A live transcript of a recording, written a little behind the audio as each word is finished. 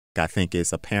I think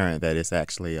it's apparent that it's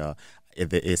actually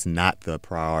it's not the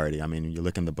priority. I mean, you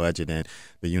look in the budget, and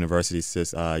the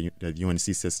the UNC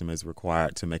system is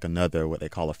required to make another what they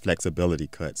call a flexibility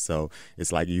cut. So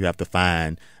it's like you have to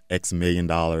find X million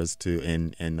dollars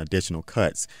in additional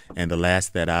cuts. And the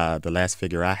last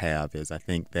figure I have is I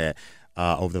think that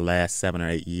over the last 7 or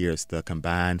 8 years, the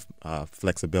combined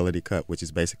flexibility cut, which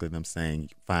is basically them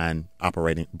saying find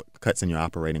operating cuts in your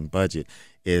operating budget,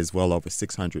 is well over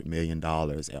 $600 million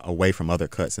away from other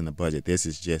cuts in the budget. This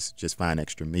is just find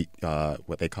extra meat,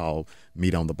 what they call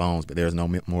meat on the bones, but there's no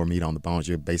more meat on the bones.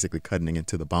 You're basically cutting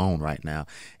into the bone right now,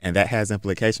 and that has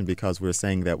implication because we're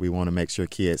saying that we want to make sure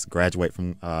kids graduate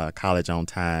from college on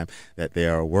time, that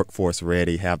they're workforce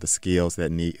ready, have the skills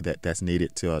that's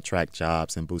needed to attract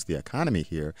jobs and boost the economy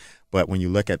here. But when you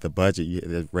look at the budget,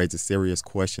 it raises serious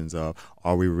questions of,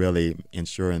 are we really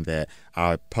ensuring that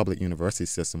our public university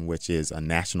system, which is a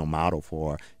national model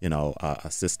for, a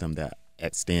system that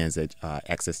extends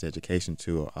access to education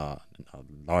to a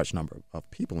large number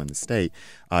of people in the state,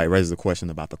 it raises a question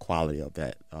about the quality of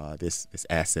this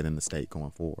asset in the state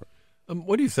going forward.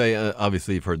 What do you say?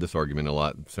 Obviously, you've heard this argument a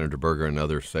lot. Senator Berger and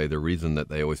others say the reason that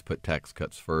they always put tax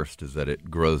cuts first is that it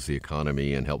grows the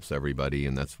economy and helps everybody,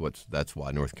 and that's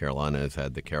why North Carolina has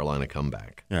had the Carolina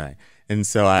comeback. Right, and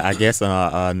so I guess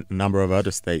a number of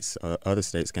other states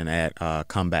can add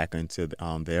comeback into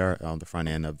on the front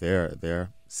end of their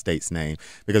state's name,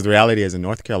 because the reality is in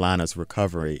North Carolina's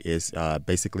recovery is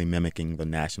basically mimicking the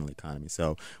national economy.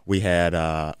 So we have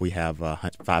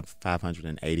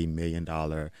 $580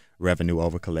 million revenue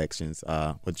over collections.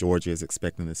 But Georgia is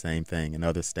expecting the same thing, and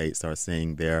other states are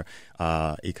seeing their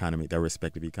economy, their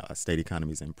respective state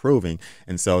economies improving.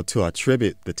 And so to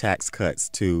attribute the tax cuts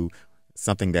to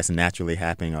something that's naturally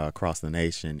happening across the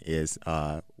nation is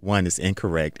one, is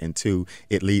incorrect, and two,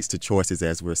 it leads to choices,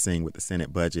 as we're seeing with the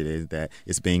Senate budget, is that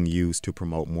it's being used to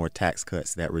promote more tax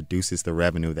cuts that reduces the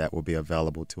revenue that will be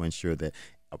available to ensure that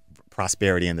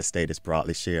prosperity in the state is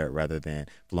broadly shared rather than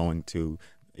flowing to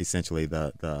essentially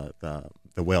the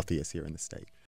wealthiest here in the state.